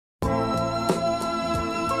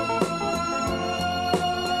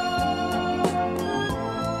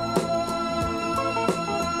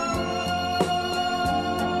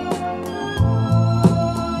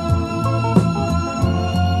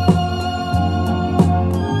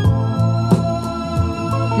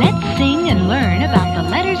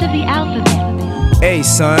letters of the alphabet. Hey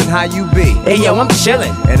son, how you be? Hey yo, I'm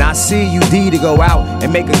chillin'. And I see you D to go out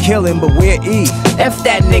and make a killing, but where E? F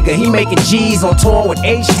that nigga, he making G's on tour with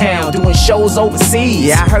H-Town, doing shows overseas.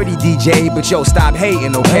 Yeah, I heard he DJ, but yo, stop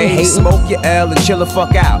hating, okay? Smoke your L and chill the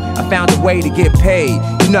fuck out. I found a way to get paid.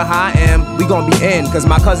 You know how I am, we gon' be in, cause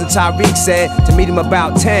my cousin Tyreek said to meet him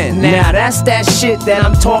about 10. Now that's that shit that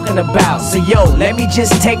I'm talking about. So yo, let me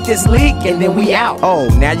just take this leak and then we out. Oh,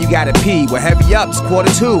 now you gotta pee. Well, heavy up, it's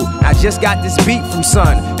 1:45. I just got this beat from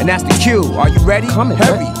Son, and that's the Q. Are you ready? Coming,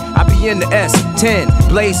 hurry. I be in the S10,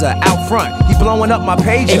 Blaise out front. He blowing up my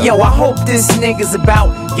page. Hey yo, I hope this nigga's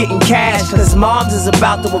about getting cash, cause moms is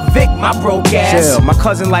about to evict my broke ass. Chill, my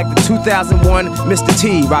cousin like the 2001 Mr.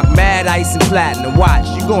 T, rock mad ice and platinum. Watch,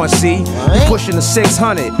 you gon' see. He pushing the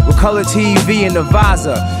 600 with color TV and the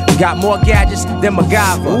visor. Got more gadgets than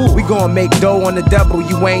MacGyver. Ooh. We gon' make dough on the double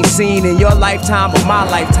you ain't seen in your lifetime or my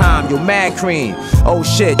lifetime. Yo, mad cream. Oh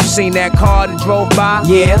shit, you seen that car that drove by?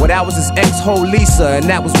 Yeah. Well, that was his ex-ho Lisa, and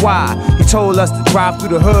that was why he told us to drive through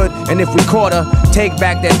the hood, and if we caught her, take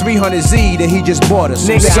back that 300Z that he just bought us.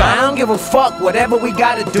 Nigga, I don't give a fuck, whatever we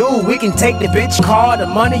gotta do. We can take the bitch car, the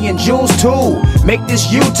money and jewels too. Make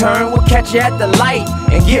this U-turn, we'll catch you at the light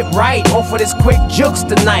and get right off of this quick jukes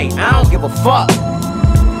tonight. I don't give a fuck.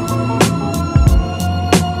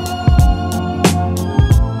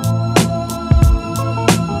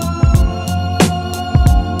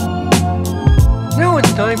 Now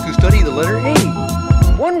it's time to study the letter A.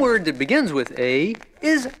 One word that begins with A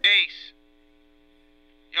is Ace.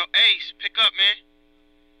 Yo, Ace, pick up, man.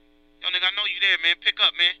 Yo, nigga, I know you there, man. Pick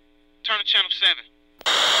up, man. Turn to channel 7.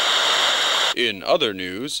 In other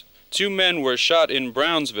news, 2 men were shot in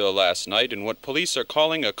Brownsville last night in what police are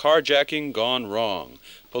calling a carjacking gone wrong.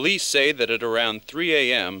 Police say that at around 3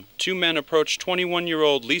 a.m., 2 men approached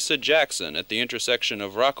 21-year-old Lisa Jackson at the intersection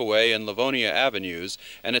of Rockaway and Livonia Avenues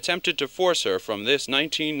and attempted to force her from this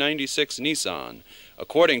 1996 Nissan.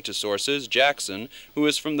 According to sources, Jackson, who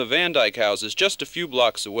is from the Van Dyke houses just a few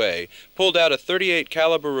blocks away, pulled out a .38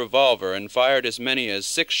 caliber revolver and fired as many as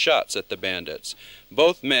 6 shots at the bandits.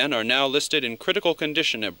 Both men are now listed in critical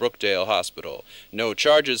condition at Brookdale Hospital. No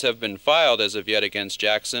charges have been filed as of yet against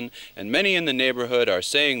Jackson, and many in the neighborhood are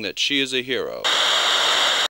saying that she is a hero.